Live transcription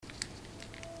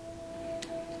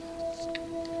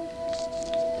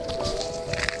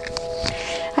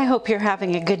I hope you're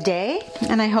having a good day,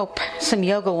 and I hope some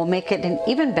yoga will make it an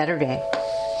even better day.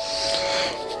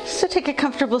 So take a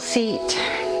comfortable seat,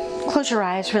 close your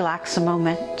eyes, relax a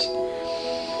moment.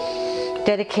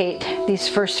 Dedicate these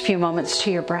first few moments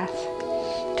to your breath,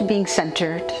 to being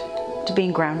centered, to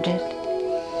being grounded.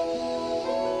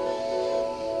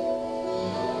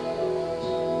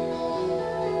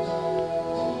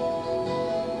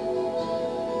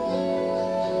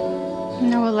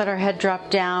 Now we'll let our head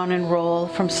drop down and roll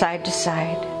from side to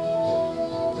side.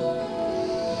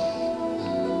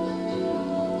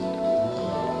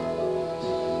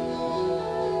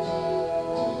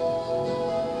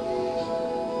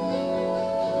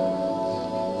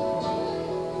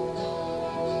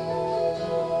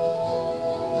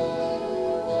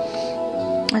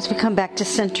 As we come back to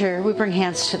center, we bring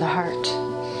hands to the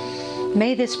heart.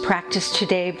 May this practice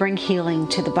today bring healing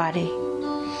to the body,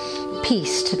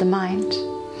 peace to the mind,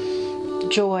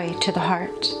 joy to the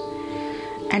heart,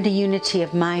 and a unity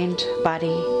of mind,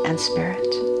 body, and spirit.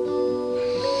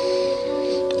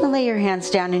 Lay your hands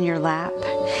down in your lap.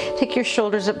 Take your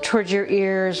shoulders up towards your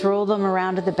ears, roll them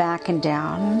around to the back and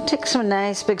down. Take some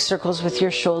nice big circles with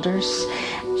your shoulders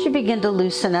as you begin to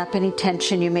loosen up any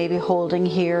tension you may be holding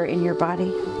here in your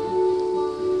body.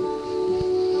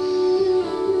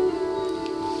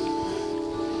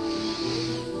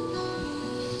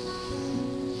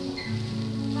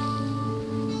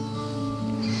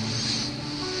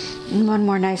 And one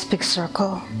more nice big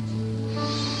circle.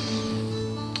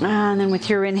 And then with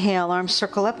your inhale, arms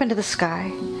circle up into the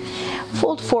sky.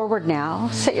 Fold forward now.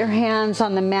 Set your hands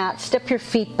on the mat, step your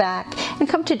feet back, and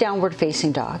come to downward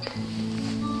facing dog.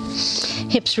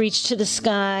 Hips reach to the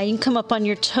sky. You can come up on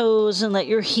your toes and let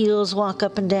your heels walk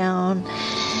up and down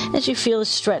as you feel a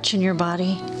stretch in your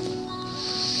body.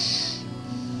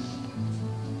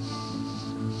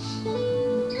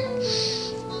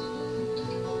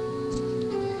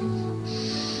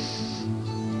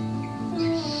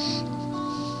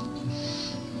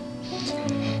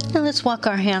 Now let's walk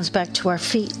our hands back to our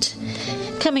feet.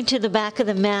 Coming to the back of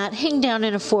the mat, hang down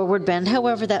in a forward bend,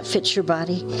 however that fits your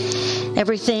body.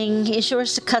 Everything is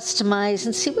yours to customize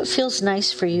and see what feels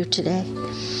nice for you today.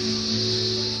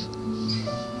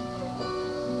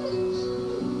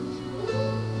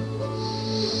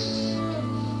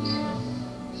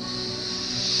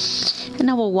 And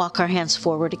now we'll walk our hands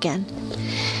forward again.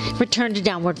 Return to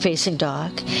downward facing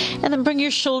dog. And then bring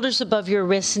your shoulders above your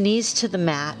wrists, knees to the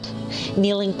mat.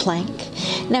 Kneeling plank.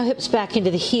 Now hips back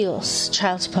into the heels,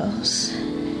 child's pose.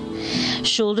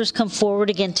 Shoulders come forward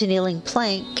again to kneeling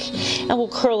plank. And we'll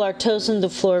curl our toes into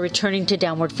the floor, returning to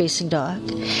downward facing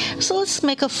dog. So let's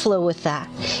make a flow with that.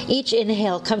 Each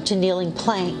inhale, come to kneeling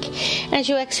plank. And as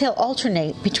you exhale,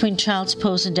 alternate between child's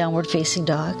pose and downward facing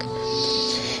dog.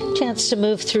 Chance to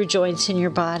move through joints in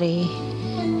your body.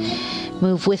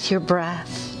 Move with your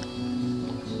breath.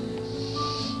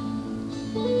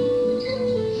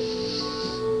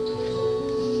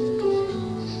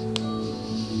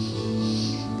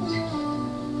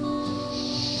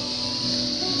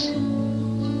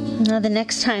 Now the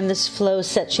next time this flow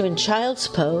sets you in child's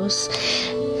pose,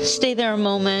 stay there a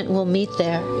moment, we'll meet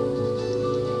there.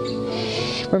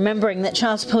 Remembering that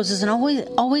child's pose is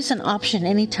always an option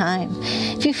anytime.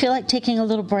 If you feel like taking a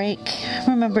little break,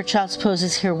 remember child's pose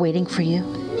is here waiting for you.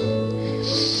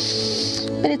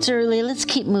 But it's early, let's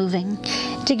keep moving.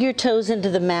 Dig your toes into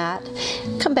the mat.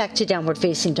 Come back to downward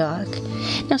facing dog.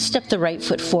 Now step the right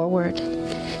foot forward.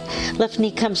 Left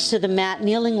knee comes to the mat,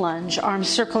 kneeling lunge, arms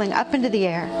circling up into the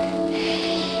air.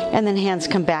 And then hands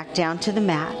come back down to the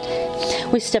mat.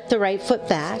 We step the right foot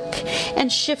back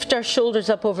and shift our shoulders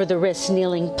up over the wrists,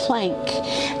 kneeling plank.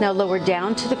 Now lower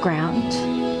down to the ground.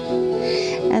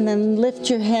 And then lift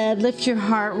your head, lift your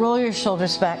heart, roll your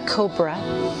shoulders back, cobra.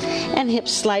 And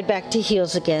hips slide back to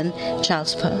heels again,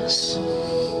 child's pose.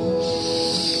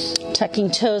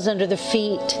 Tucking toes under the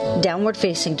feet, downward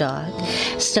facing dog.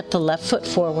 Step the left foot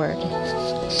forward.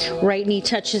 Right knee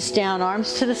touches down,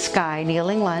 arms to the sky,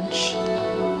 kneeling lunge.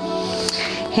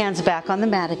 Hands back on the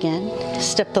mat again.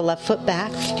 Step the left foot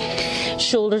back.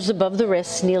 Shoulders above the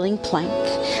wrists, kneeling plank.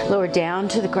 Lower down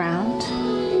to the ground.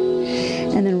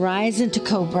 And then rise into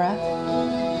cobra.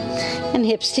 And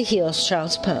hips to heels,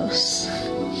 child's pose.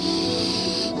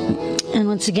 And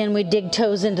once again, we dig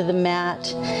toes into the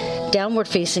mat. Downward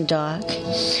facing dog.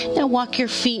 Now walk your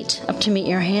feet up to meet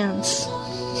your hands.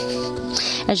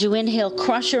 As you inhale,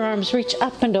 cross your arms, reach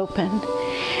up and open.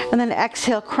 And then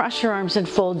exhale, cross your arms and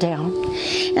fold down.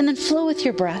 And then flow with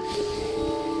your breath.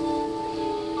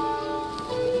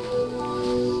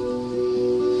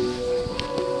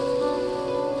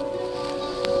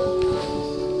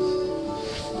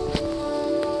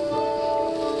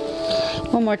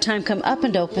 One more time, come up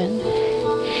and open.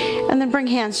 And then bring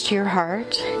hands to your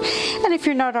heart. And if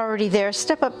you're not already there,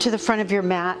 step up to the front of your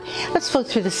mat. Let's flow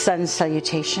through the sun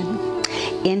salutation.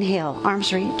 Inhale,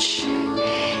 arms reach.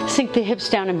 Sink the hips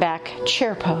down and back,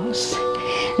 chair pose.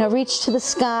 Now reach to the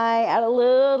sky, add a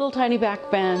little tiny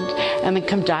back bend, and then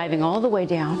come diving all the way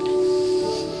down.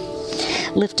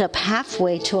 Lift up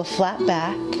halfway to a flat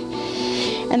back.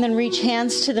 And then reach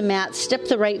hands to the mat, step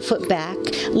the right foot back,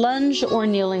 lunge or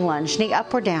kneeling lunge, knee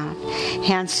up or down,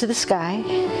 hands to the sky,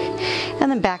 and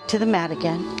then back to the mat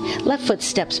again. Left foot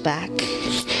steps back,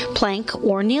 plank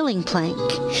or kneeling plank.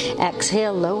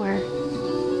 Exhale, lower.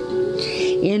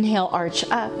 Inhale, arch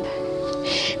up.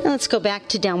 Now let's go back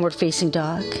to downward facing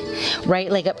dog.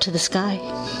 Right leg up to the sky.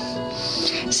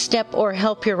 Step or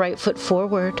help your right foot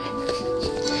forward.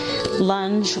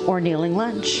 Lunge or kneeling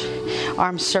lunge.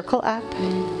 Arms circle up,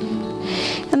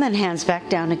 and then hands back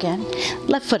down again.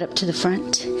 Left foot up to the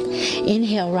front.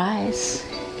 Inhale, rise.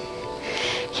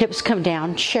 Hips come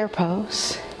down, chair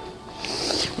pose.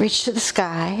 Reach to the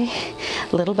sky,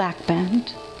 little back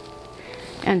bend,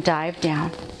 and dive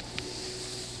down.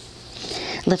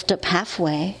 Lift up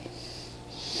halfway.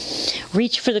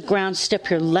 Reach for the ground, step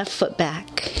your left foot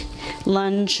back.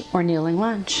 Lunge or kneeling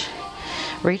lunge.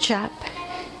 Reach up.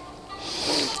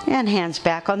 And hands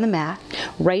back on the mat.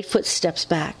 Right foot steps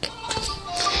back.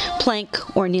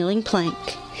 Plank or kneeling plank.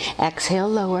 Exhale,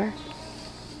 lower.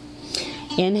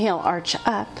 Inhale, arch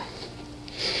up.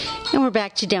 And we're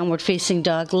back to downward facing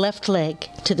dog. Left leg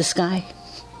to the sky.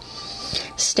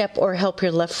 Step or help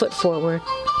your left foot forward.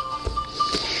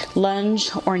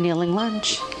 Lunge or kneeling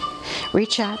lunge.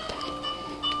 Reach up.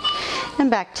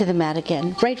 And back to the mat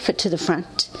again. Right foot to the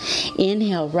front.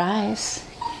 Inhale, rise.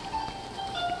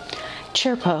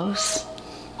 Chair pose.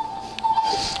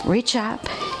 Reach up.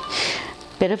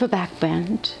 Bit of a back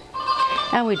bend.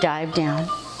 And we dive down.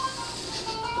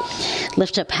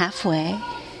 Lift up halfway.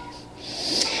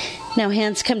 Now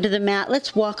hands come to the mat.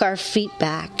 Let's walk our feet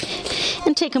back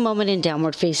and take a moment in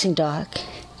downward facing dog.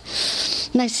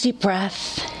 Nice deep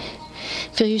breath.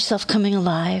 Feel yourself coming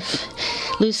alive,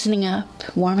 loosening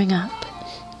up, warming up.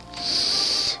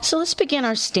 So let's begin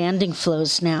our standing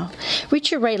flows now. Reach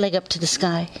your right leg up to the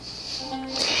sky.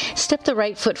 Step the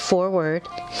right foot forward.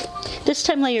 This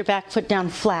time lay your back foot down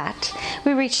flat.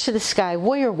 We reach to the sky,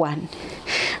 warrior one.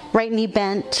 Right knee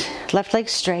bent, left leg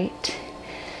straight.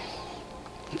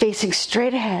 Facing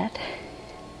straight ahead.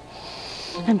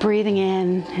 And breathing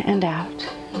in and out.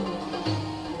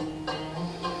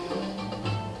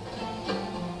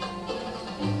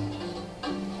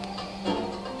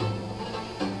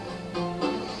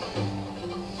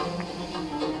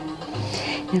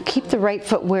 Now keep the right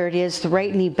foot where it is, the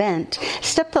right knee bent.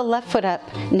 Step the left foot up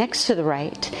next to the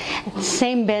right.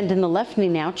 Same bend in the left knee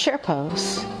now, chair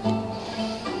pose.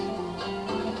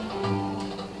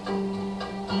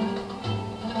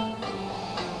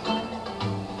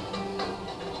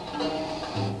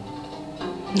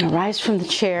 Now rise from the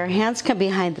chair, hands come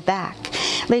behind the back.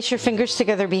 Lace your fingers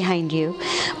together behind you.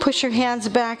 Push your hands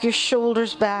back, your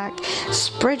shoulders back.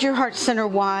 Spread your heart center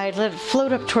wide, let it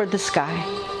float up toward the sky.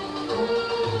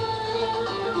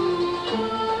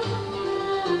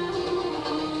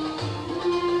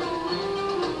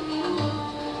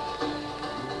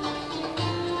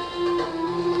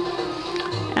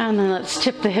 And then let's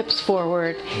tip the hips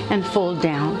forward and fold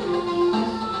down.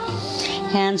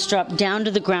 Hands drop down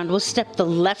to the ground. We'll step the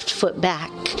left foot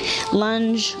back.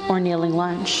 Lunge or kneeling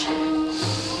lunge.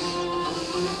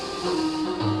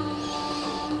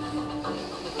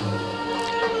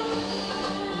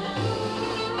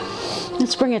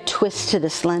 Let's bring a twist to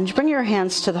this lunge. Bring your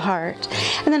hands to the heart.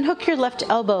 And then hook your left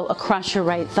elbow across your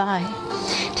right thigh.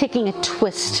 Taking a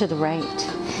twist to the right.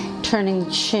 Turning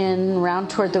the chin round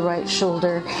toward the right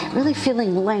shoulder, really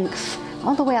feeling length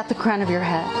all the way out the crown of your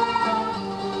head.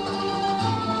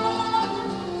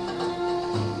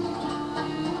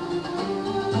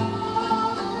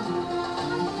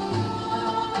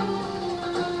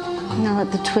 Now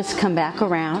let the twist come back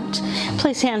around.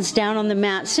 Place hands down on the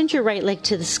mat. Send your right leg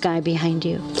to the sky behind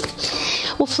you.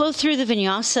 We'll flow through the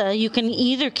vinyasa. You can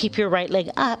either keep your right leg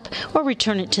up or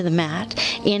return it to the mat.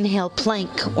 Inhale,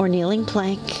 plank or kneeling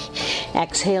plank.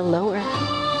 Exhale, lower.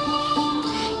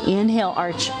 Inhale,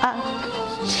 arch up.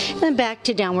 And then back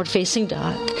to downward facing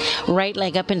dog. Right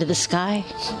leg up into the sky.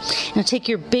 Now take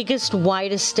your biggest,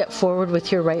 widest step forward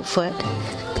with your right foot.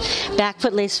 Back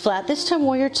foot lays flat. This time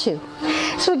warrior two.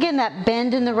 So again, that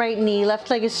bend in the right knee,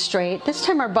 left leg is straight. This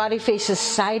time our body faces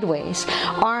sideways.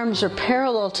 Arms are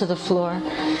parallel to the floor.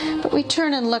 But we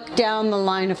turn and look down the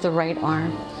line of the right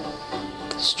arm.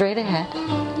 Straight ahead.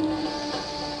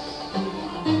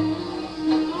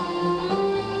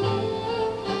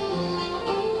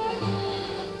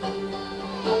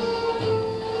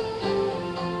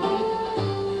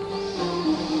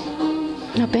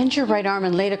 Now bend your right arm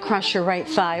and lay it across your right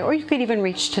thigh, or you could even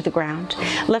reach to the ground.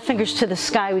 Left fingers to the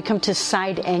sky. We come to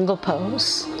side angle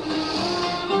pose.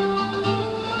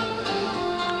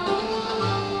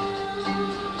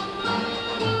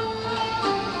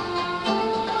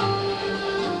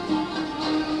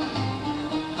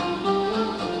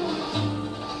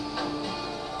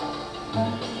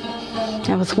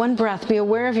 Now with one breath, be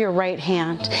aware of your right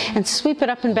hand and sweep it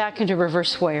up and back into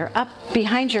reverse warrior, up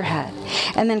behind your head.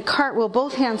 And then cartwheel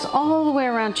both hands all the way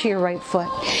around to your right foot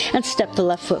and step the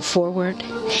left foot forward.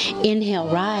 Inhale,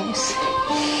 rise.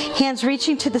 Hands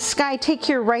reaching to the sky, take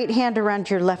your right hand around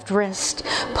your left wrist.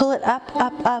 Pull it up,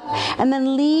 up, up, and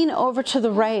then lean over to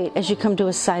the right as you come to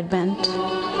a side bend.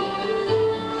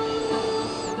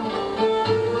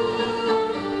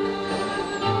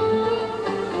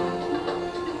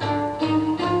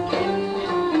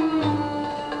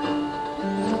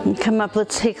 Come up,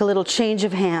 let's take a little change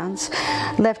of hands.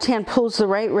 Left hand pulls the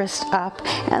right wrist up,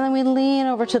 and then we lean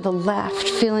over to the left,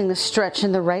 feeling the stretch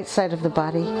in the right side of the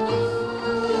body.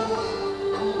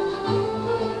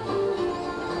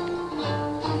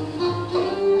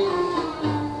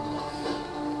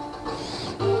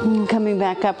 And coming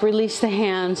back up, release the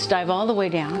hands, dive all the way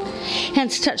down.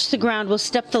 Hands touch the ground, we'll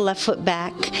step the left foot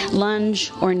back,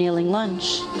 lunge or kneeling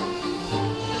lunge.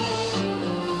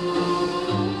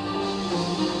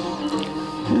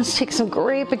 Let's take some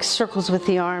great big circles with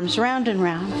the arms, round and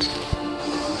round.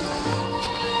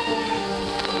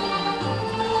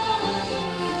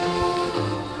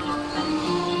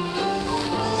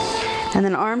 And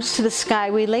then arms to the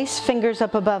sky. We lace fingers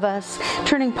up above us,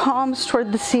 turning palms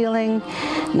toward the ceiling.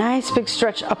 Nice big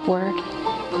stretch upward.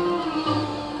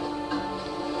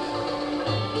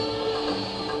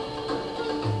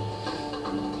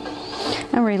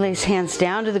 And release hands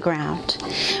down to the ground.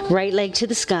 Right leg to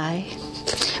the sky.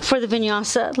 For the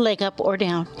vinyasa, leg up or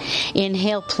down.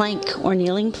 Inhale, plank or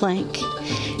kneeling plank.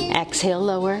 Exhale,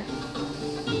 lower.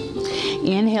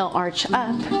 Inhale, arch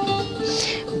up.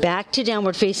 Back to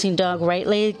downward facing dog. Right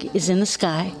leg is in the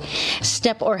sky.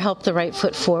 Step or help the right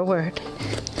foot forward.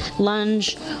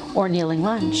 Lunge or kneeling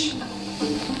lunge.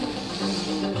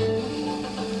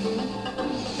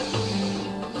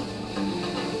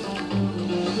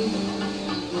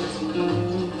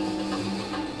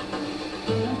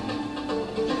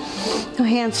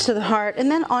 Hands to the heart and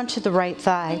then onto the right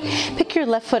thigh. Pick your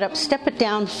left foot up, step it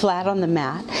down flat on the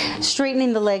mat,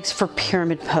 straightening the legs for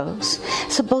pyramid pose.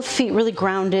 So both feet really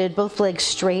grounded, both legs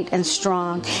straight and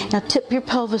strong. Now tip your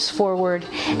pelvis forward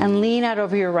and lean out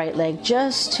over your right leg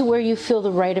just to where you feel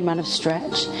the right amount of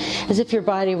stretch. As if your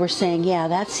body were saying, yeah,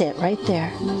 that's it right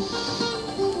there.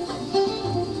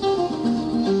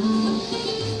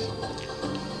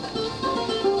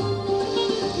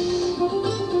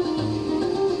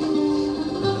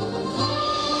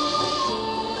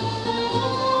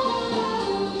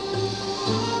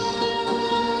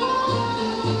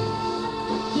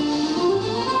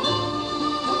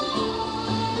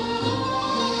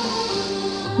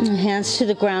 Hands to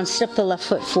the ground, step the left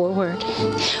foot forward.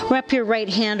 Wrap your right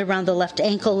hand around the left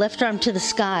ankle, left arm to the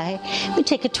sky. We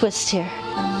take a twist here.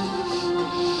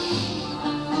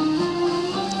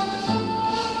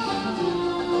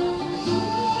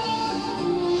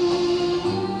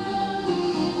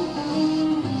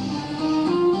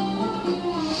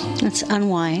 Let's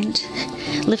unwind.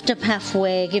 Lift up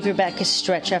halfway, give your back a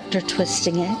stretch after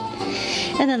twisting it.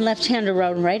 And then left hand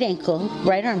around right ankle,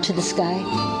 right arm to the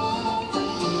sky.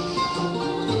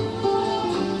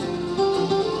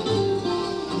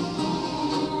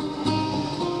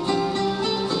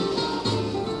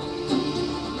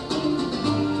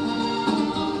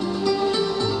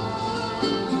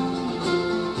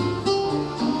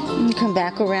 Come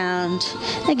back around.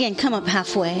 Again, come up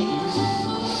halfway.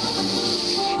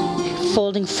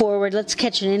 Folding forward. Let's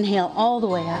catch an inhale all the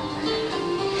way up.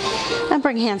 And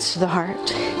bring hands to the heart.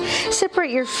 Separate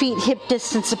your feet hip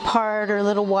distance apart or a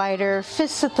little wider.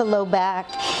 Fists at the low back.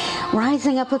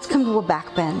 Rising up, let's come to a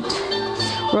back bend.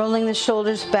 Rolling the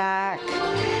shoulders back.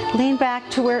 Lean back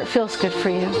to where it feels good for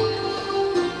you.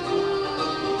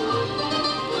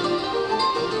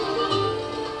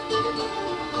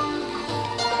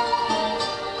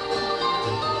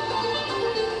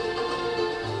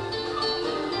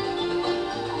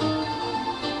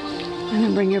 And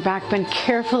then bring your back bend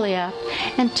carefully up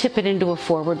and tip it into a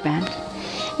forward bend.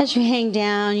 As you hang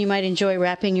down, you might enjoy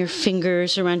wrapping your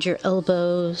fingers around your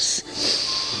elbows.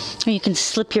 Or you can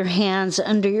slip your hands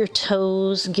under your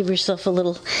toes and give yourself a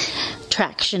little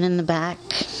traction in the back.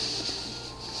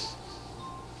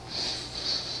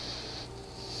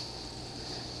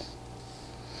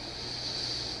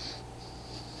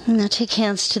 Now take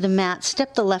hands to the mat.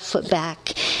 Step the left foot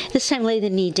back. This time lay the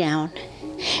knee down.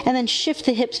 And then shift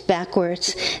the hips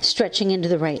backwards, stretching into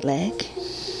the right leg.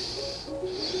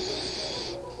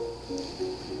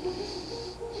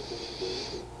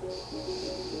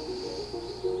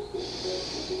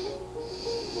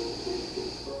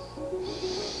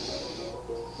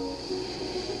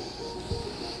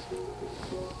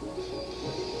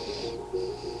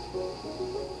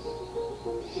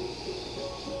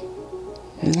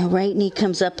 The right knee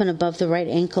comes up and above the right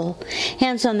ankle.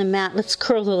 Hands on the mat. Let's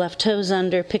curl the left toes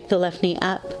under, pick the left knee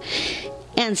up,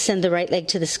 and send the right leg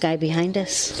to the sky behind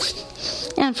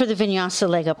us. And for the vinyasa,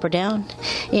 leg up or down.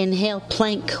 Inhale,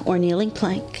 plank or kneeling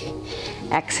plank.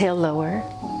 Exhale, lower.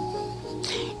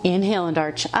 Inhale and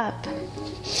arch up.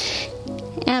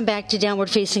 And back to downward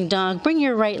facing dog. Bring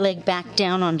your right leg back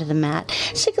down onto the mat.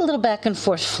 Take a little back and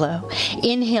forth flow.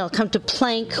 Inhale, come to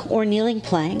plank or kneeling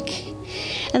plank.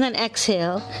 And then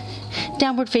exhale,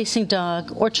 downward facing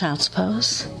dog or child's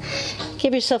pose.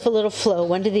 Give yourself a little flow,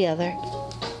 one to the other.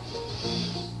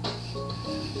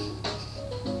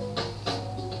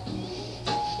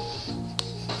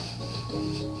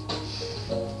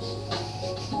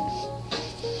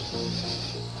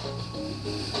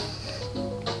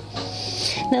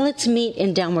 Now let's meet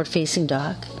in downward facing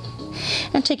dog.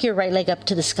 And take your right leg up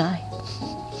to the sky.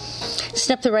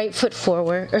 Step the right foot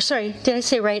forward. Did I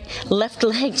say right? Left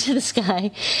leg to the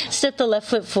sky. Step the left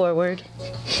foot forward.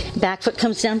 Back foot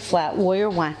comes down flat. Warrior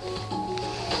one.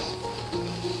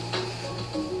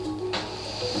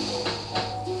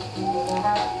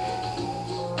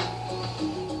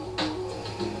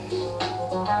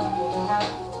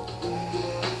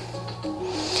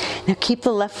 Now keep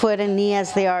the left foot and knee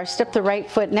as they are. Step the right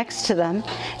foot next to them.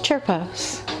 Chair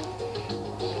pose.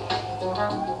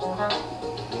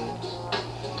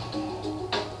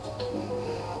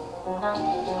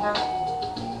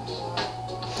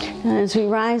 And as we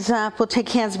rise up, we'll take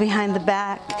hands behind the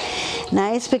back.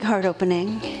 Nice big heart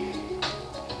opening.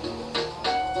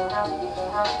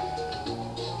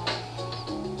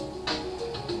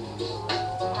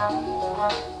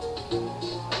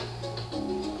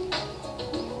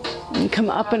 And come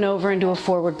up and over into a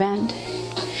forward bend.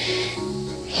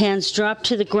 Hands drop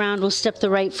to the ground. We'll step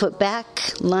the right foot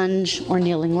back, lunge or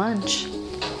kneeling lunge.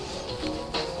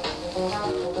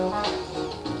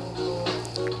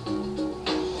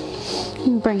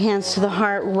 Bring hands to the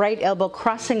heart, right elbow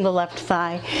crossing the left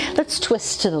thigh. Let's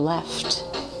twist to the left.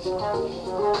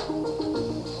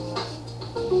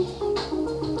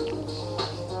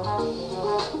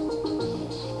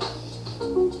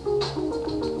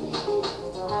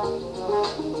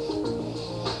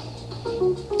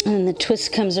 And the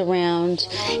twist comes around.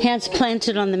 Hands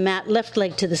planted on the mat, left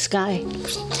leg to the sky.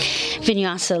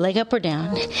 Vinyasa, leg up or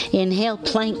down. Inhale,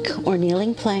 plank or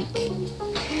kneeling plank.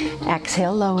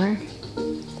 Exhale, lower.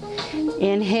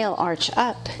 Inhale, arch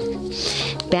up.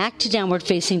 Back to downward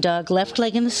facing dog, left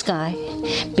leg in the sky.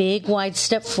 Big wide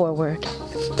step forward.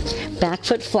 Back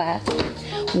foot flat.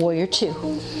 Warrior two.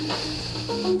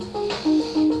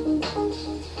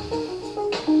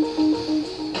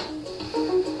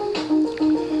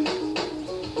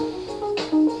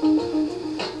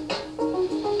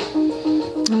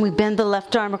 And we bend the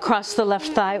left arm across the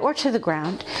left thigh or to the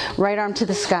ground. Right arm to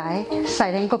the sky.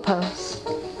 Side angle pose.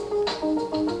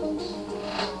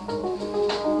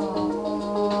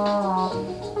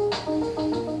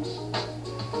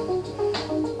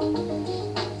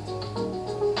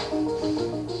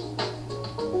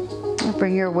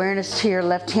 Bring your awareness to your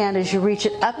left hand as you reach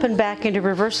it up and back into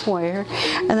reverse warrior.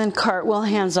 And then cartwheel,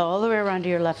 hands all the way around to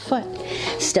your left foot.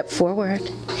 Step forward.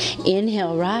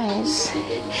 Inhale, rise.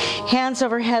 Hands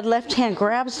overhead, left hand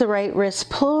grabs the right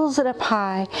wrist, pulls it up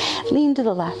high. Lean to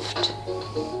the left.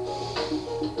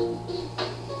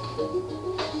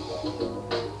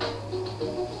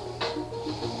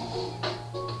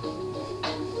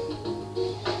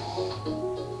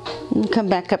 And come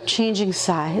back up, changing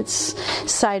sides.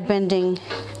 Side bending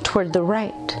toward the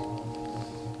right.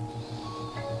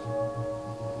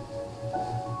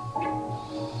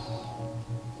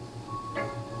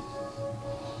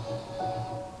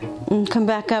 And come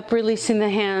back up, releasing the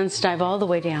hands, dive all the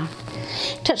way down.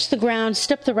 Touch the ground,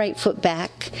 step the right foot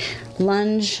back,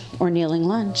 lunge or kneeling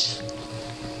lunge.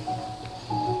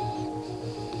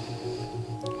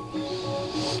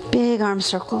 Big arm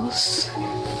circles.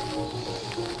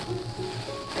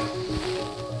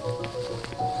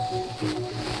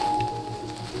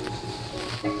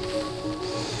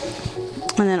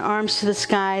 And then arms to the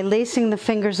sky, lacing the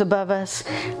fingers above us.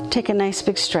 Take a nice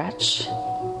big stretch.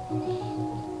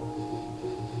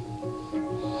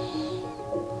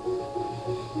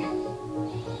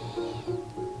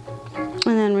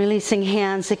 Releasing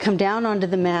hands, they come down onto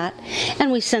the mat, and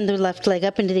we send the left leg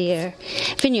up into the air.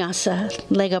 Vinyasa,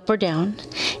 leg up or down.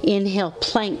 Inhale,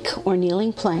 plank or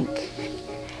kneeling plank.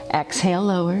 Exhale,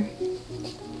 lower.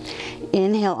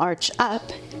 Inhale, arch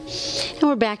up. And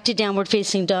we're back to downward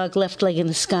facing dog, left leg in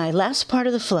the sky. Last part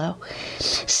of the flow.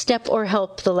 Step or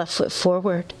help the left foot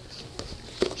forward.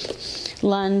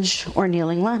 Lunge or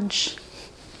kneeling lunge.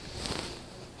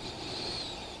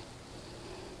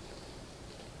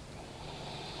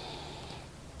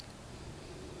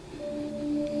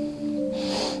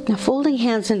 Now folding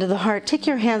hands into the heart, take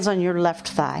your hands on your left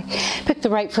thigh. Pick the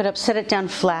right foot up, set it down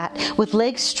flat with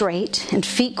legs straight and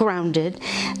feet grounded.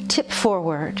 Tip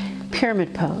forward,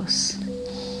 pyramid pose.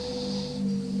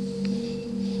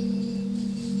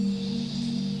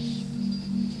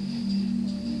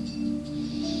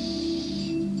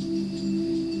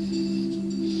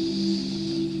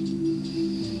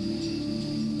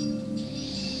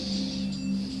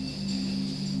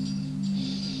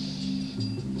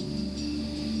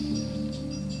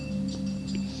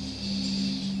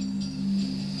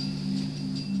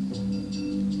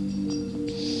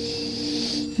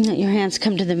 Let your hands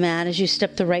come to the mat as you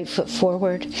step the right foot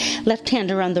forward. Left hand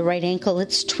around the right ankle.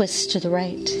 Let's twist to the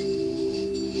right.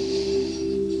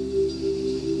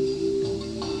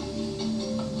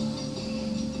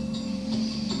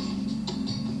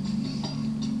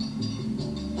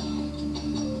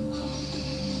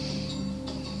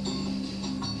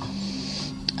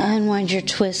 Unwind your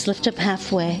twist. Lift up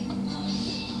halfway.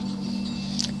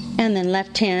 And then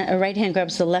right hand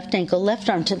grabs the left ankle, left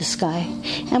arm to the sky,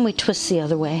 and we twist the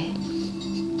other way.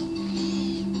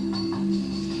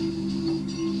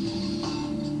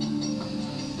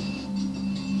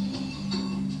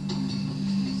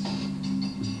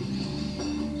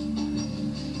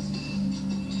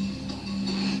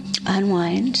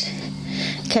 Unwind.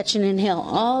 Catch an inhale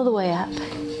all the way up.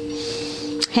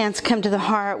 Hands come to the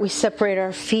heart. We separate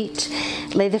our feet.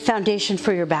 Lay the foundation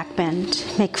for your back bend.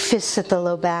 Make fists at the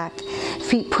low back.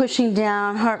 Feet pushing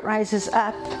down. Heart rises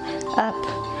up,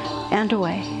 up, and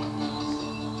away.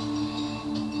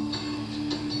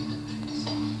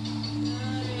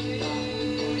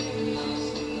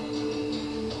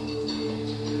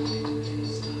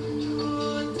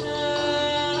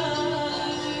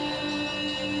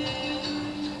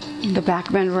 The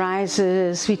back bend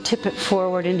rises. We tip it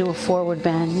forward into a forward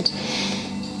bend.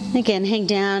 Again, hang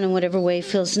down in whatever way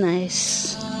feels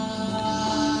nice.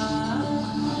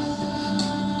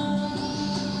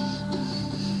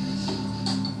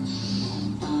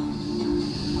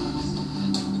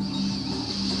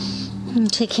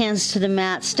 And take hands to the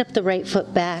mat. Step the right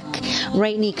foot back.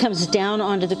 Right knee comes down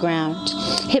onto the ground.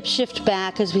 Hips shift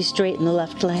back as we straighten the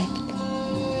left leg.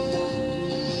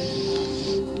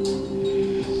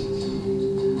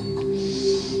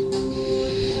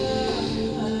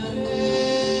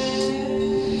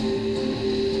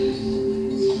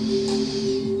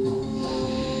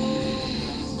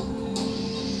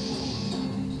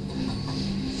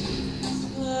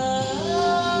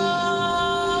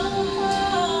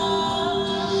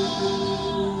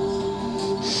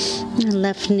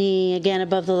 Left knee again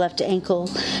above the left ankle.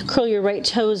 Curl your right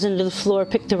toes into the floor.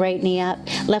 Pick the right knee up.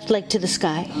 Left leg to the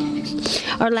sky.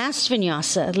 Our last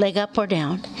vinyasa, leg up or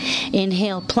down.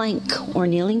 Inhale, plank or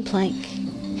kneeling plank.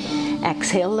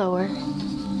 Exhale, lower.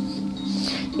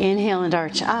 Inhale and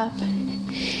arch up.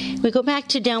 We go back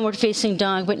to downward facing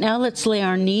dog, but now let's lay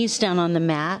our knees down on the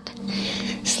mat.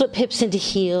 Slip hips into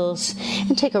heels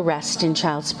and take a rest in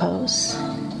child's pose.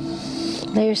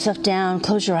 Lay yourself down,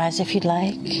 close your eyes if you'd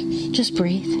like. Just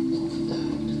breathe.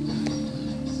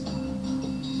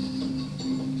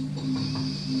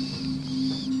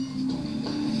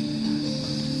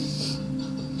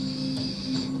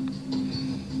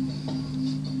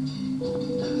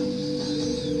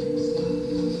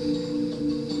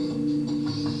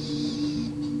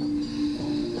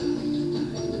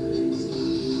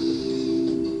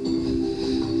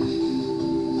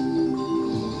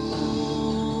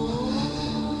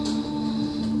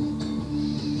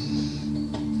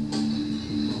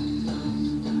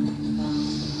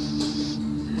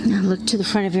 Now look to the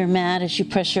front of your mat as you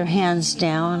press your hands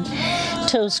down.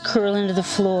 Toes curl into the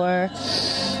floor.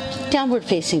 Downward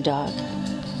facing dog.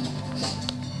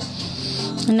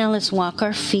 And now let's walk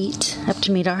our feet up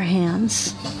to meet our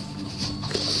hands.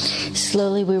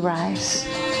 Slowly we rise.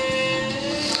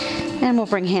 And we'll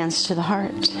bring hands to the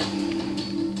heart.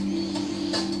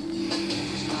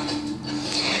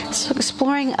 So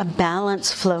exploring a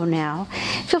balance flow now.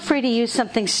 Feel free to use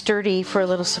something sturdy for a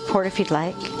little support if you'd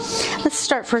like. Let's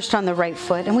start first on the right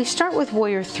foot, and we start with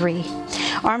Warrior 3.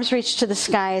 Arms reach to the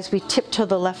sky as we tiptoe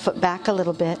the left foot back a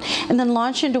little bit, and then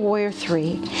launch into Warrior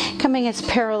 3, coming as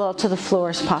parallel to the floor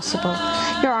as possible.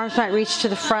 Your arms might reach to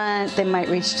the front, they might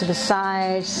reach to the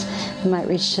sides, they might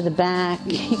reach to the back.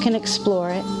 You can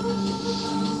explore it.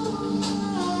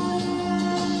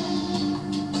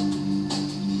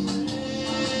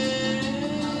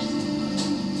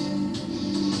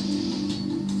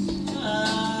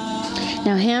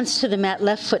 Now hands to the mat,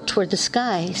 left foot toward the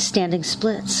sky, standing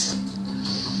splits.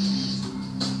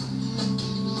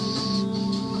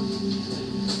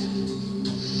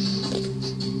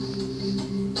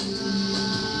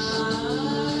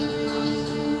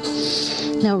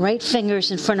 Now right fingers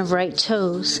in front of right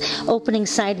toes, opening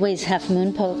sideways half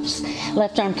moon pose.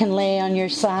 Left arm can lay on your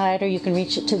side or you can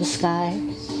reach it to the sky.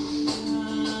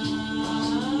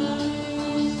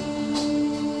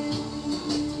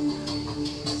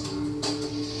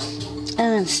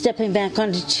 And then stepping back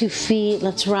onto 2 feet,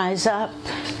 let's rise up.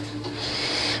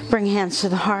 Bring hands to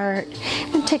the heart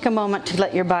and take a moment to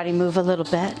let your body move a little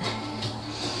bit.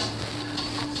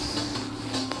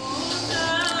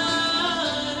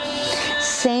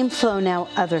 Same flow now,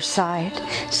 other side.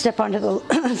 Step onto the,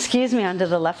 onto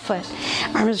the left foot.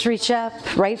 Arms reach up,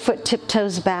 right foot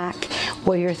tiptoes back.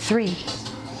 Warrior 3.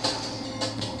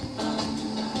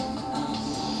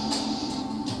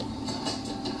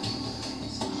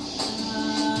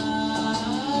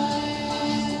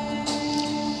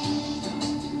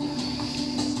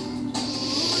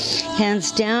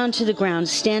 Hands down to the ground,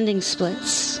 standing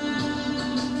splits.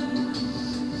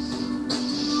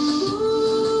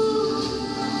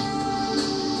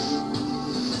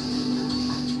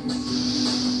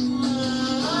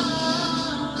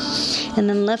 And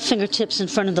then left fingertips in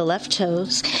front of the left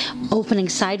toes, opening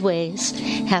sideways,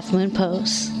 half moon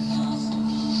pose.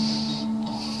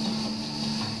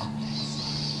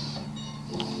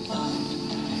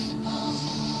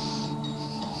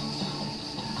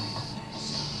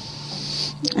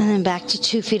 And then back to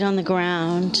 2 feet on the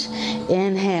ground.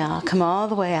 Inhale, come all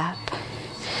the way up.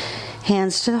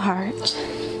 Hands to the heart.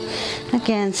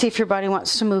 Again, see if your body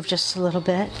wants to move just a little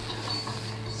bit.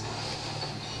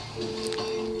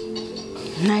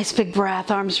 Nice big breath,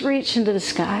 arms reach into the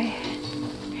sky.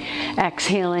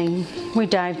 Exhaling, we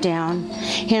dive down.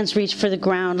 Hands reach for the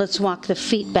ground. Let's walk the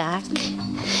feet back.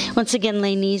 Once again,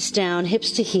 lay knees down,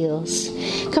 hips to heels.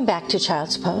 Come back to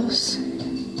child's pose.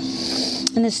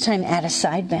 And this time add a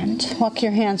side bend. Walk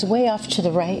your hands way off to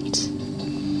the right.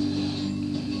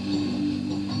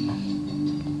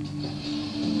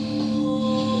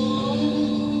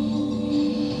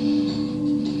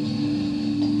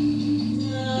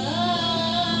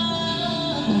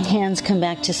 Hands come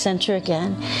back to center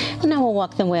again. And now we'll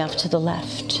walk them way off to the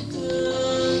left.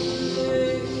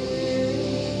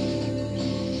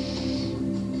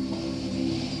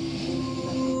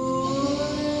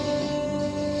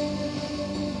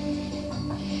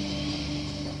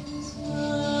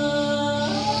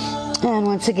 And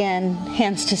once again,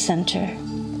 hands to center.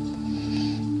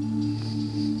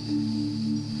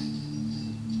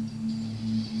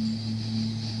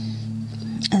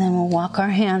 And then we'll walk our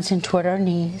hands in toward our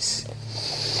knees.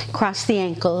 Cross the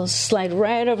ankles, slide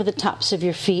right over the tops of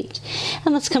your feet.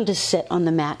 And let's come to sit on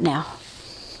the mat now.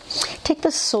 Take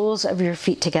the soles of your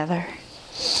feet together.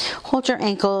 Hold your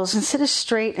ankles and sit as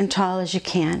straight and tall as you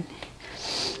can.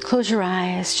 Close your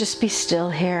eyes, just be still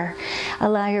here.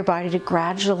 Allow your body to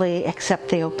gradually accept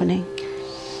the opening,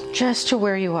 just to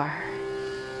where you are.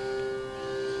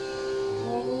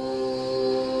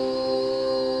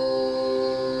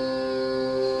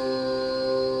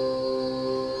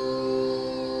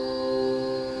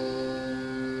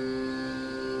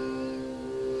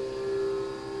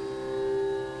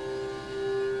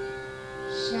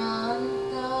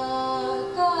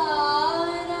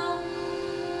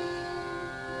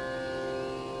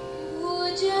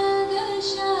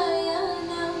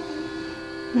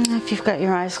 If you've got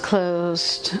your eyes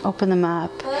closed, open them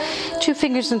up. 2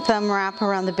 fingers and thumb wrap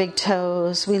around the big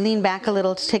toes. We lean back a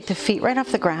little to take the feet right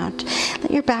off the ground.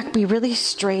 Let your back be really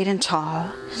straight and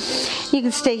tall. You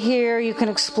can stay here. You can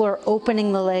explore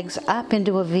opening the legs up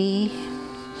into a V.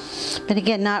 But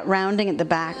again, not rounding at the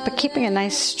back, but keeping a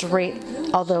nice straight,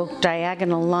 although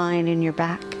diagonal line in your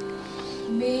back.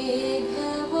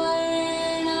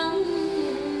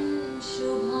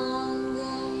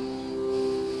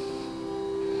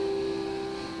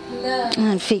 And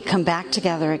then feet come back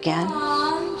together again.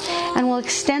 And we'll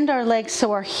extend our legs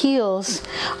so our heels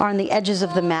are on the edges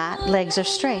of the mat. Legs are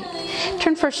straight.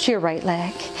 Turn first to your right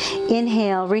leg.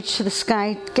 Inhale, reach to the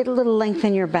sky, get a little length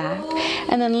in your back.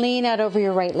 And then lean out over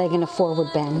your right leg in a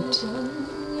forward bend.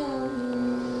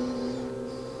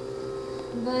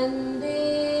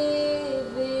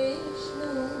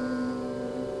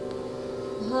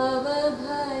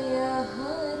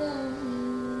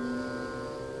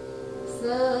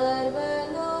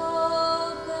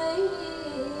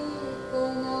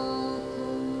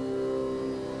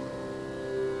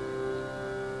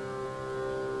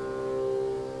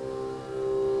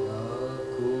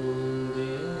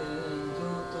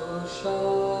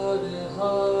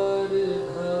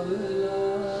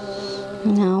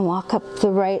 Now walk up the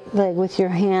right leg with your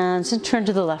hands and turn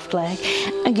to the left leg.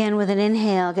 Again, with an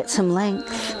inhale, get some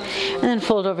length, and then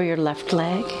fold over your left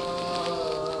leg.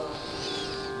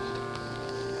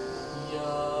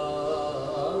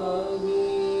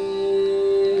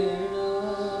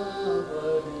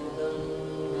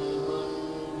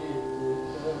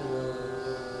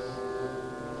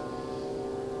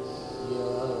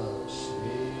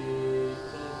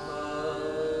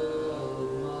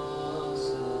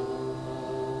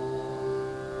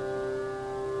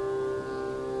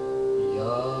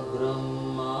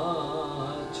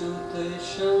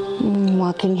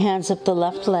 Walking hands up the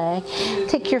left leg.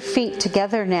 Take your feet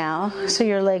together now so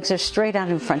your legs are straight out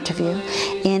in front of you.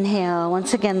 Inhale,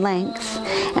 once again length,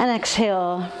 and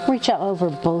exhale, reach out over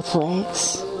both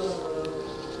legs.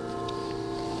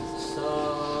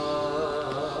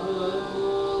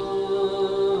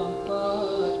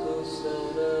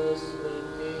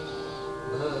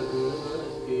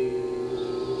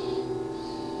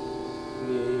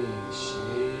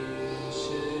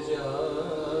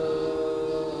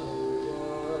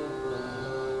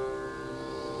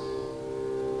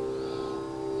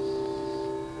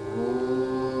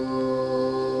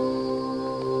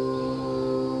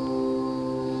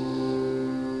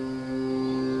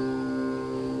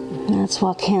 Let's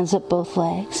walk hands up both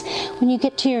legs. When you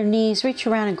get to your knees, reach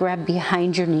around and grab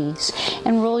behind your knees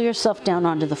and roll yourself down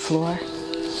onto the floor.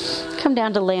 Come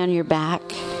down to lay on your back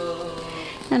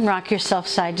and rock yourself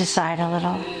side to side a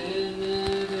little.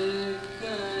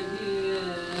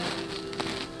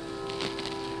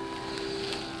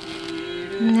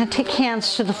 Now take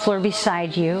hands to the floor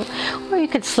beside you, or you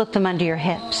could slip them under your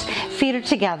hips. Feet are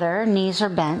together, knees are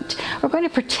bent. We're going to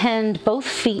pretend both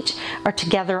feet are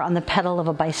together on the pedal of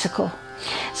a bicycle.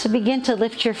 So begin to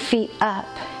lift your feet up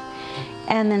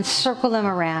and then circle them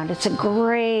around. It's a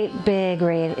great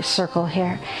big circle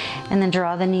here. And then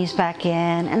draw the knees back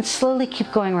in and slowly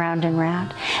keep going round and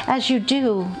round. As you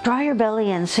do, draw your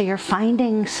belly in so you're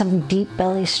finding some deep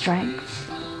belly strength.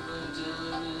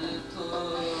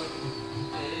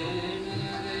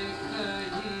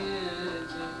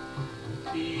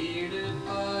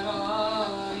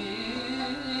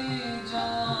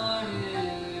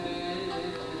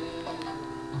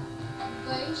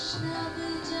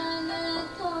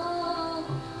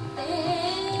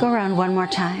 Go around one more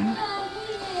time.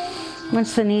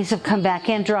 Once the knees have come back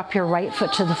in, drop your right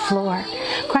foot to the floor.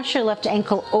 Cross your left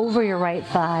ankle over your right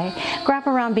thigh. Grab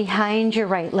around behind your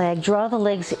right leg. Draw the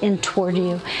legs in toward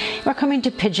you. We're coming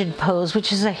to pigeon pose,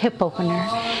 which is a hip opener.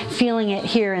 Feeling it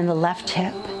here in the left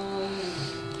hip.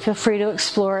 Feel free to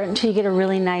explore it until you get a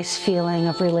really nice feeling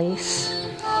of release.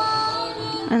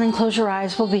 And then close your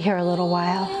eyes. We'll be here a little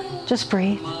while. Just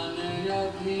breathe.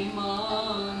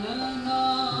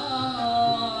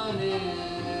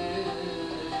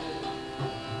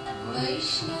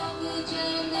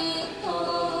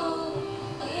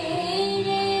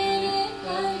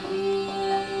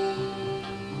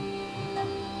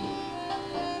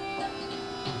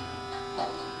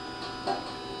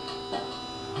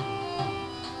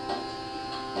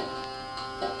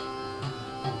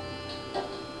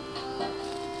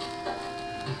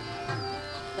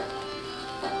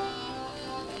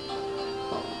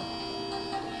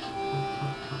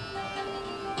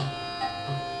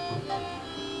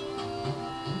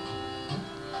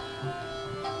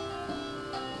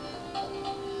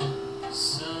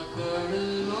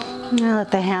 Now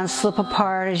let the hands slip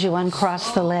apart as you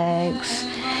uncross the legs.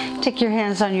 Take your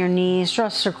hands on your knees. Draw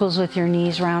circles with your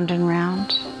knees round and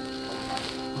round.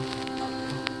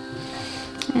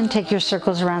 And take your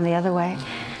circles around the other way.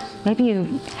 Maybe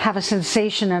you have a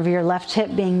sensation of your left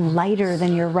hip being lighter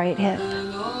than your right hip.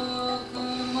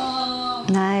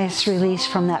 Nice release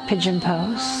from that pigeon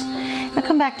pose. Now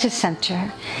come back to center.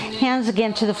 Hands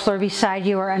again to the floor beside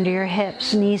you or under your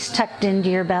hips. Knees tucked into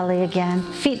your belly again.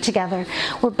 Feet together.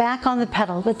 We're back on the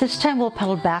pedal, but this time we'll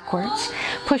pedal backwards.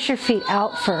 Push your feet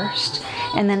out first,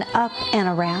 and then up and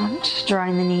around,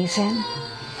 drawing the knees in.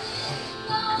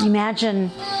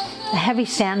 Imagine a heavy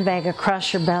sandbag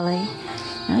across your belly.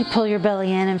 Really pull your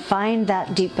belly in and find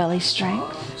that deep belly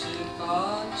strength.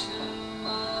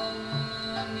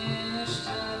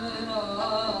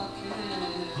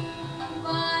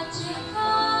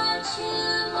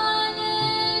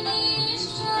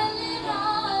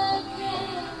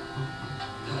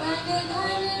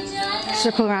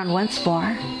 Circle around once more.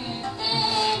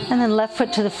 And then left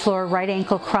foot to the floor, right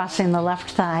ankle crossing the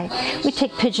left thigh. We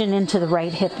take pigeon into the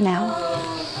right hip now.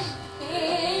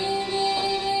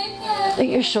 Let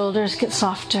your shoulders get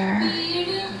softer.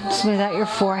 Smooth out your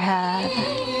forehead.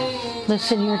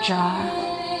 Loosen your jaw.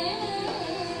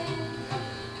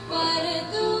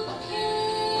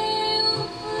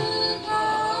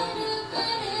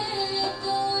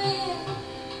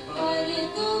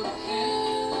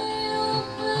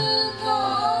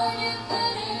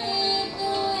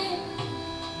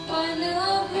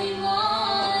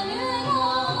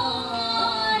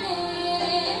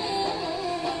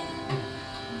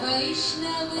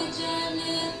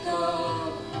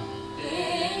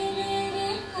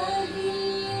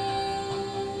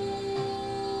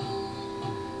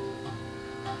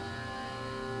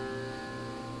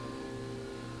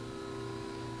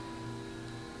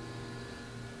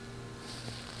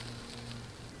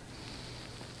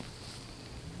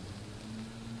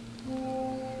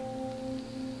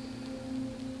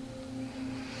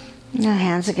 Now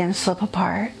hands again slip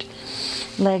apart,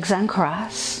 legs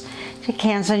uncross. Take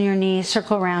hands on your knees,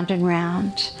 circle round and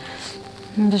round.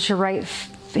 And does your right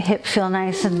hip feel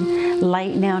nice and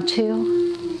light now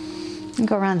too? And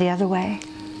go around the other way.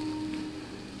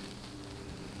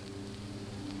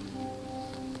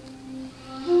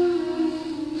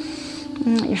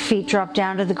 And let your feet drop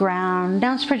down to the ground.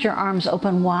 Now spread your arms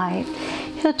open wide.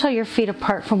 Heel toe your feet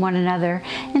apart from one another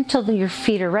until your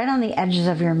feet are right on the edges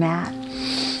of your mat.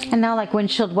 And now, like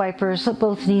windshield wipers, let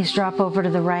both knees drop over to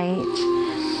the right.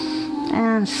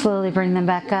 And slowly bring them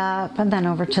back up and then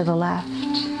over to the left.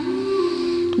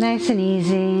 Nice and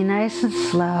easy, nice and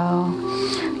slow.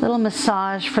 Little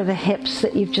massage for the hips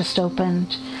that you've just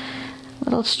opened.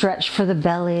 Little stretch for the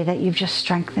belly that you've just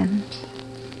strengthened.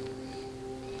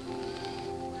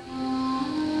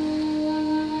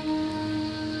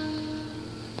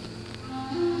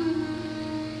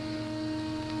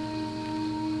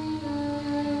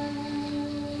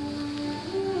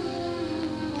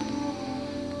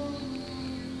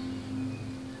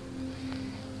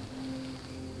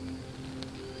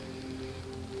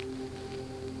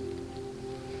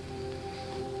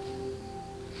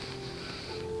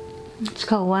 Let's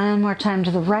go one more time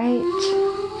to the right.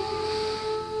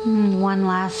 And one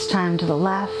last time to the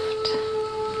left.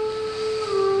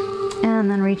 And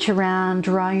then reach around,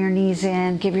 draw your knees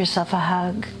in, give yourself a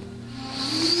hug.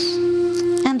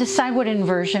 And decide what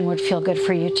inversion would feel good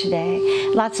for you today.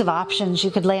 Lots of options. You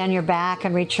could lay on your back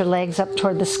and reach your legs up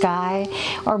toward the sky,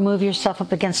 or move yourself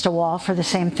up against a wall for the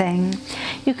same thing.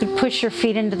 You could push your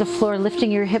feet into the floor,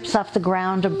 lifting your hips off the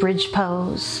ground, a bridge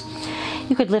pose.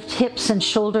 You could lift hips and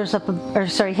shoulders up,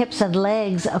 hips and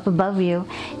legs up above you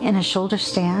in a shoulder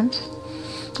stand.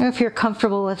 Or if you're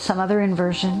comfortable with some other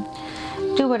inversion,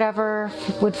 do whatever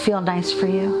would feel nice for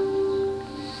you.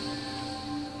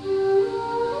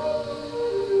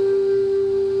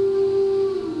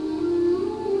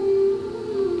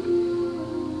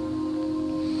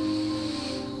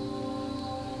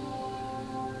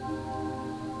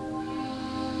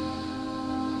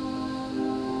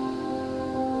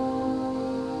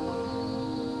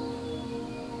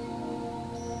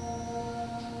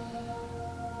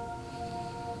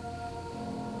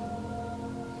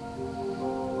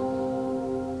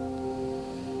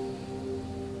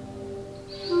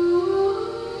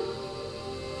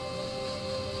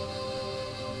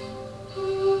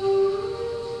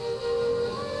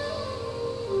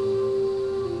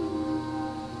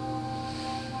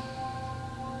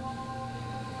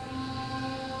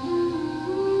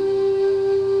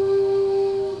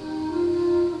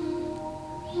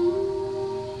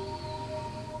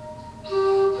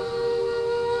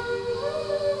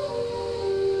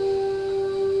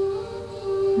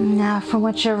 Now, from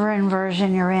whichever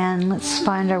inversion you're in, let's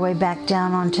find our way back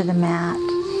down onto the mat.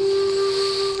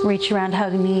 Reach around,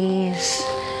 hug knees,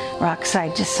 rock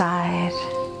side to side.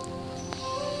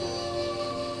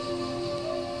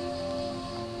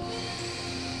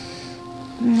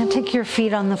 Now take your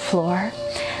feet on the floor.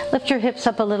 Lift your hips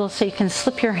up a little so you can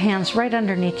slip your hands right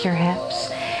underneath your hips.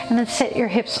 And then set your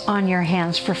hips on your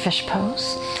hands for fish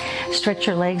pose. Stretch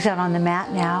your legs out on the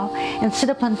mat now and sit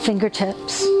up on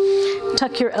fingertips.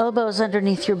 Tuck your elbows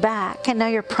underneath your back, and now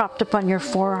you're propped up on your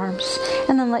forearms.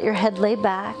 And then let your head lay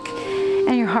back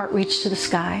and your heart reach to the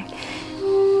sky.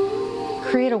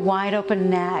 Create a wide open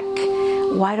neck,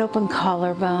 wide open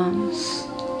collarbones.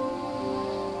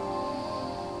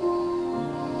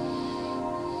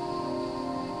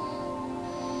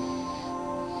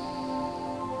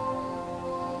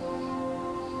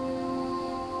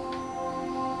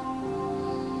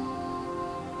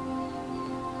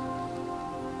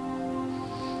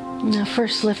 Now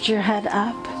first lift your head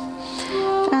up,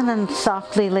 and then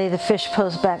softly lay the fish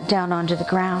pose back down onto the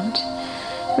ground.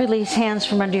 Release hands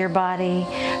from under your body.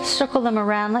 Circle them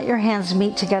around. Let your hands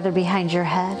meet together behind your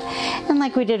head. And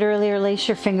like we did earlier, lace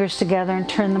your fingers together and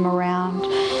turn them around.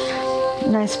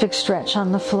 Nice big stretch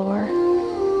on the floor.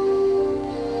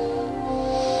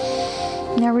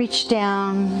 Now reach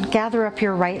down, gather up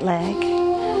your right leg.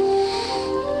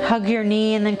 Hug your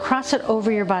knee and then cross it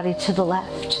over your body to the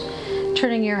left,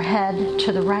 turning your head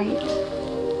to the right.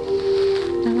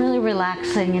 And really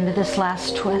relaxing into this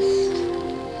last twist.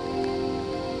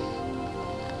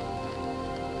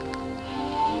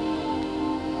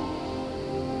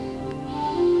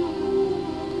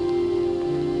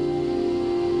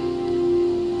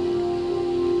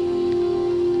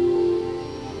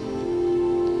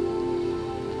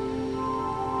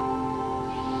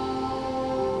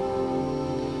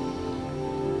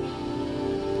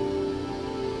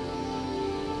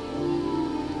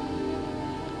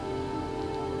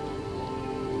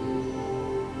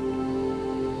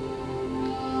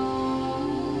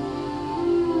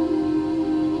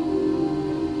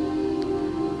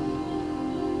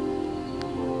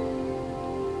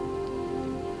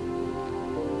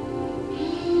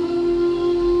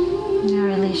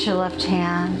 Release your left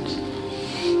hand.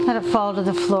 Let it fall to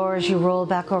the floor as you roll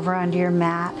back over onto your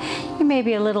mat. You may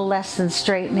be a little less than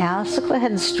straight now, so go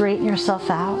ahead and straighten yourself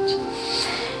out.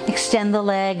 Extend the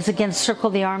legs. Again, circle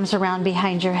the arms around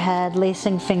behind your head,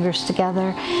 lacing fingers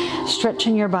together,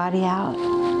 stretching your body out.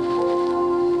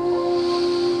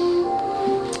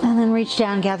 And then reach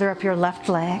down, gather up your left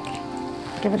leg.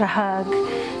 Give it a hug.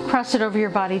 Cross it over your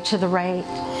body to the right.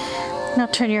 Now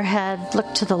turn your head,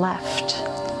 look to the left.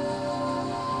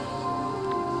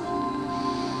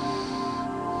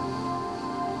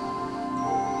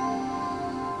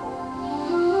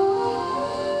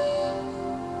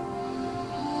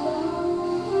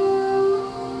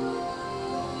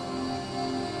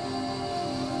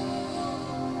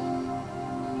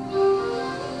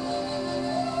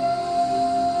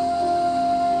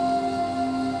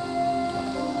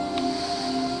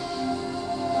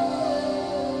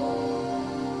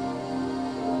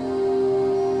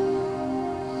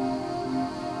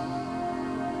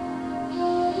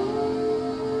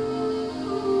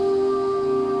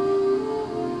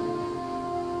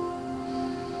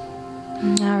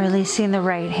 Now releasing the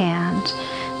right hand.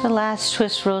 The last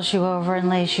twist rolls you over and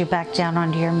lays you back down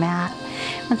onto your mat.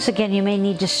 Once again, you may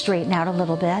need to straighten out a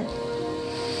little bit.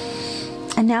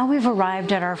 And now we've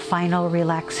arrived at our final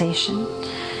relaxation.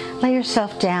 Lay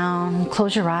yourself down,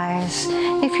 close your eyes.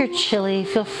 If you're chilly,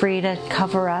 feel free to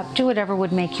cover up. Do whatever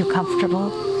would make you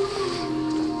comfortable.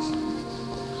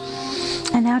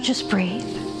 And now just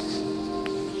breathe.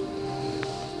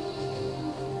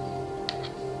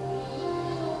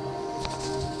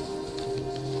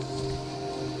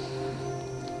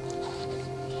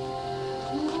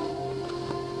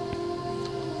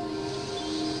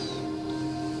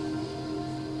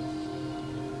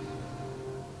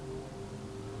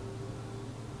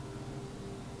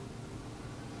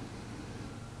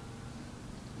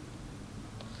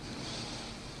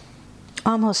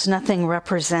 Almost nothing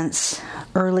represents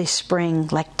early spring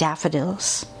like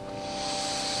daffodils.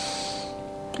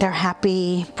 They're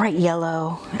happy, bright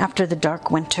yellow after the dark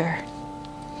winter.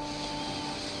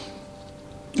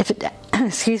 If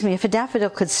a daffodil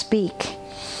could speak,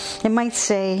 it might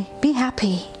say, "Be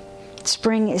happy,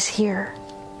 spring is here."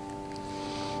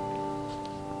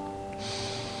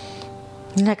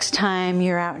 Next time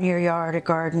you're out in your yard or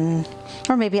garden,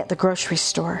 or maybe at the grocery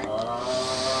store,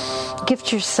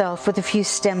 gift yourself with a few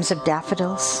stems of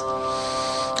daffodils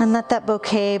and let that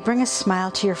bouquet bring a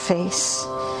smile to your face,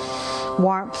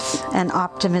 warmth and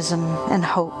optimism and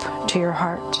hope to your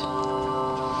heart.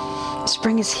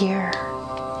 Spring is here.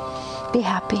 Be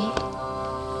happy.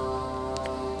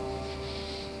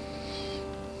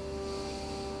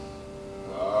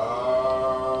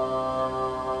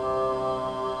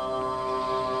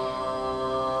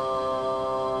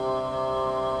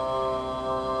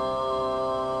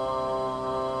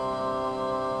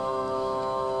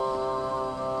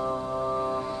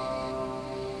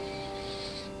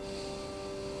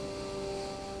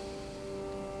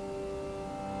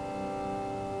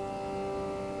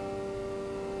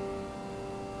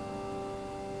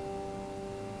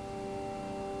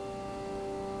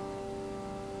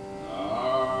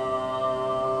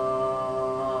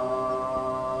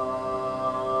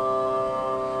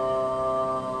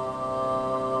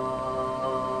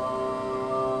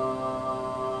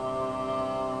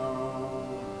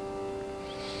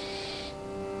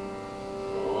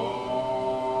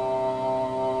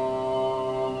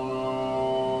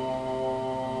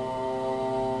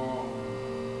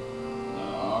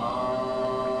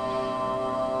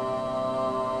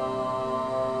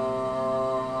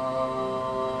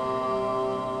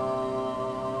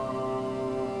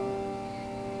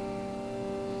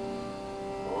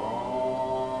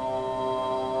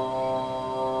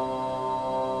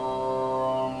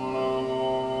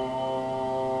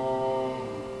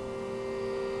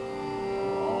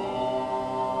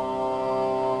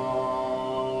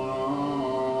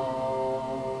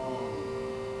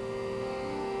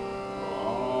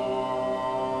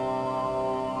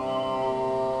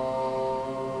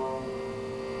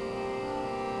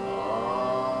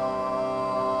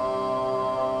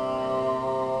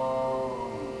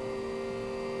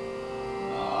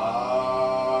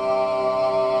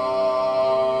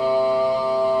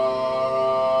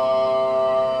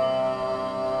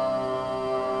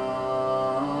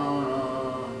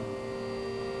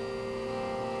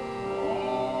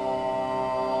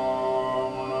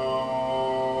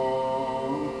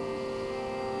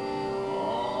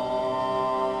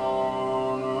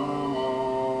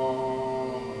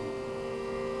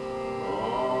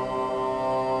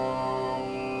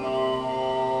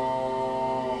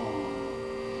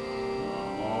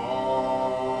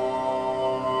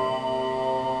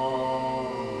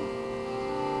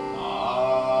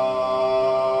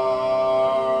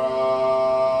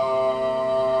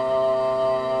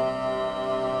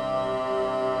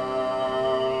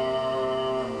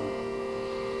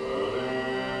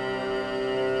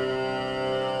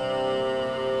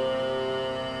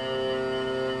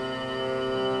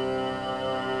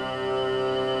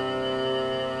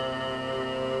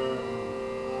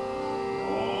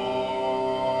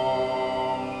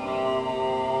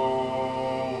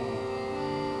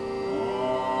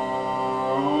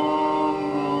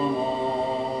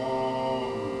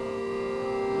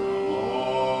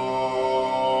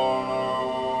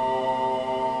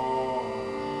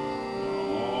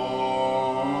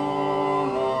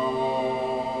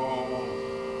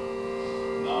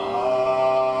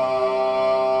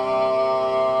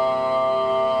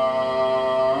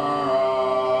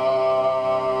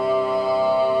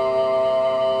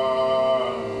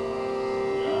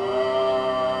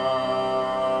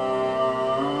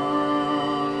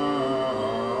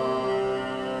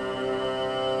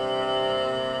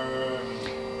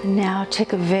 Now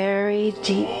take a very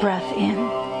deep breath in.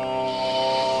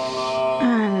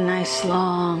 And a nice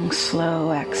long,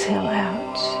 slow exhale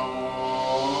out.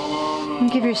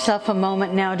 And give yourself a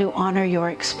moment now to honor your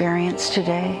experience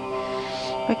today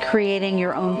by creating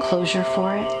your own closure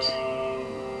for it.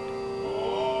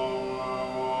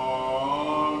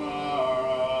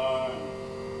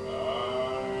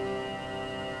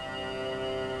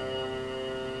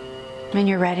 When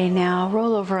you're ready now,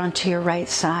 roll over onto your right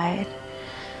side.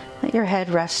 Let your head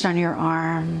rest on your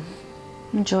arm.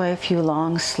 Enjoy a few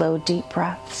long, slow, deep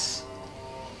breaths.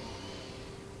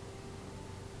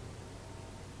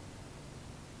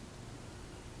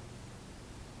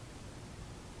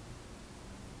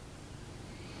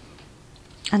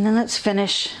 And then let's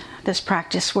finish this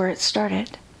practice where it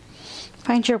started.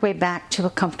 Find your way back to a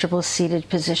comfortable seated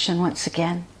position once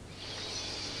again.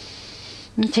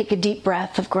 And take a deep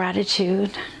breath of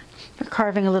gratitude for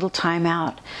carving a little time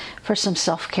out for some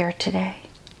self-care today.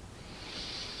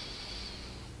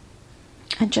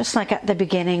 And just like at the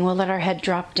beginning, we'll let our head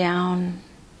drop down,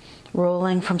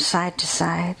 rolling from side to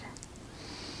side.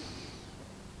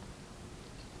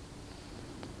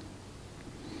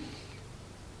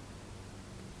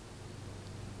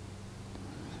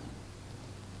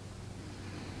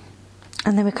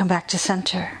 And then we come back to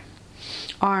center.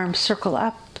 Arms circle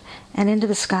up and into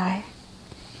the sky.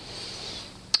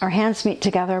 Our hands meet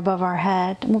together above our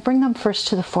head, and we'll bring them first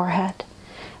to the forehead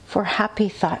for happy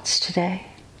thoughts today.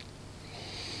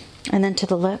 And then to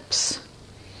the lips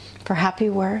for happy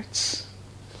words.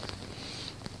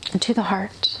 And to the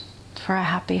heart for a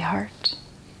happy heart.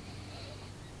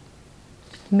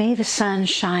 May the sun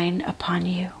shine upon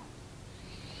you.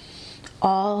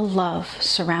 All love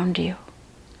surround you.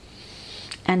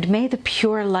 And may the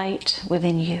pure light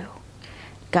within you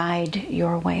guide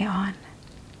your way on.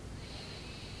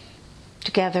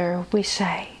 Together we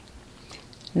say,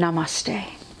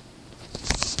 Namaste.